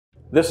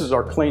This is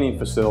our cleaning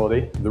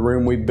facility, the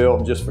room we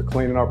built just for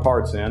cleaning our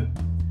parts in.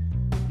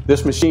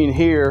 This machine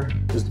here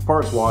is the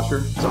parts washer.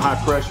 It's a high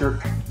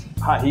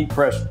heat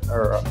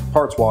pressure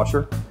parts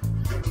washer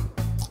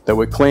that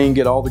we clean,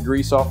 get all the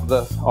grease off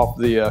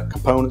the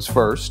components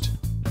first.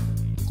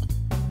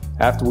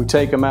 After we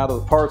take them out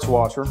of the parts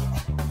washer,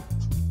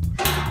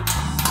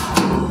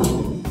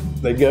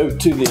 they go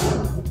to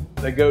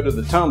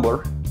the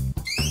tumbler.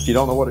 If you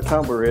don't know what a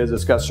tumbler is,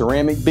 it's got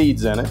ceramic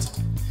beads in it.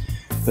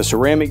 The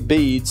ceramic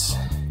beads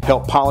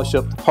help polish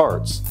up the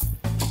parts.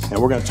 And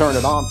we're going to turn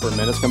it on for a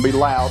minute. It's going to be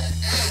loud.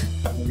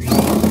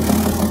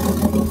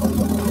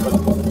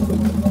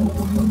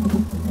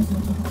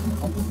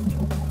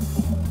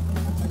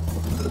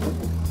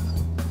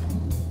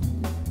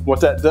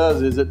 What that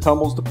does is it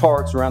tumbles the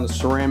parts around the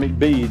ceramic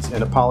beads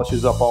and it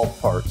polishes up all the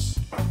parts.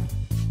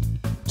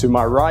 To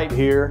my right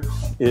here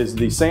is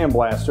the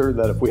sandblaster,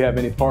 that if we have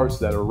any parts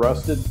that are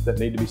rusted that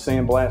need to be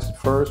sandblasted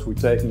first, we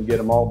take and get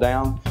them all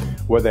down,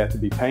 whether they have to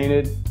be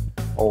painted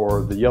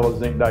or the yellow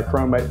zinc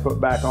dichromate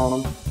put back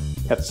on them.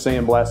 Have to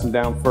sandblast them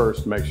down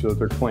first to make sure that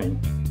they're clean.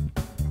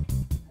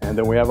 And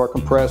then we have our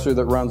compressor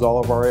that runs all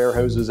of our air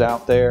hoses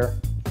out there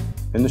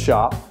in the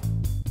shop.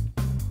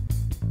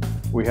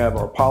 We have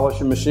our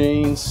polishing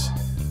machines,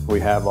 we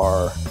have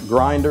our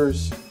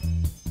grinders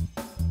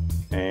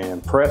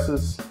and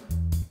presses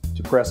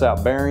to press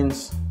out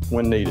bearings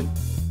when needed.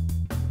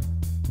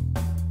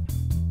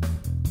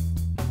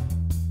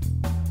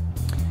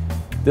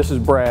 This is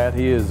Brad.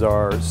 He is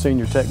our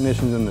senior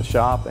technician in the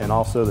shop and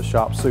also the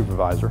shop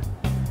supervisor.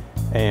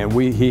 And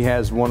he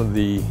has one of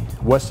the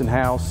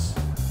Westinghouse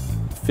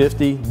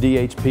 50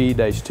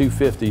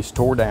 DHP-250s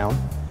tore down.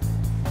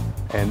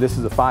 And this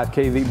is a 5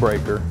 kV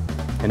breaker.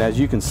 And as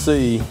you can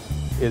see,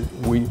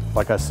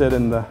 like I said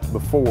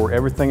before,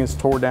 everything is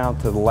tore down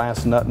to the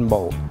last nut and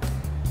bolt.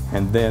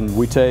 And then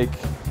we take,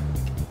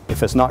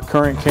 if it's not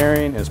current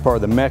carrying, as part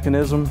of the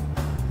mechanism,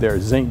 they're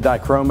zinc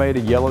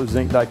dichromated, yellow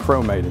zinc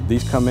dichromated.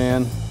 These come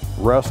in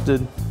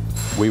rusted.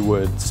 We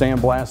would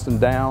sandblast them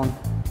down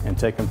and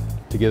take them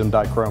to get them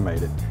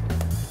dichromated.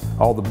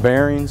 All the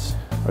bearings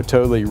are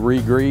totally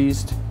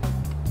re-greased.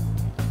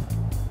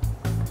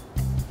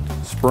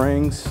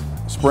 Springs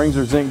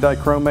are zinc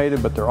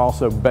dichromated, but they're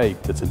also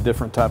baked. It's a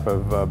different type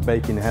of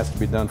baking that has to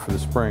be done for the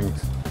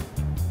springs.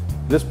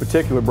 This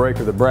particular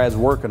breaker that Brad's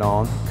working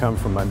on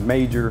comes from a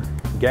major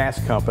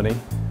gas company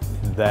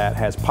that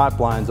has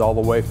pipelines all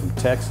the way from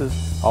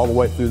Texas all the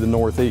way through the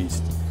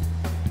Northeast.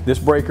 This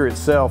breaker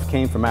itself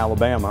came from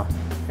Alabama,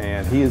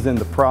 and he is in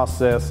the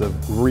process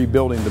of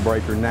rebuilding the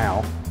breaker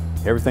now.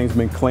 Everything's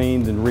been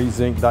cleaned and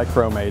re-zinc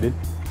dichromated.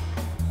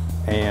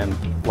 And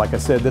like I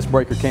said, this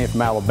breaker came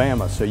from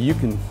Alabama, so you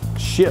can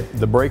ship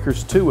the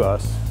breakers to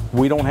us.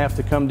 We don't have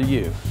to come to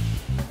you.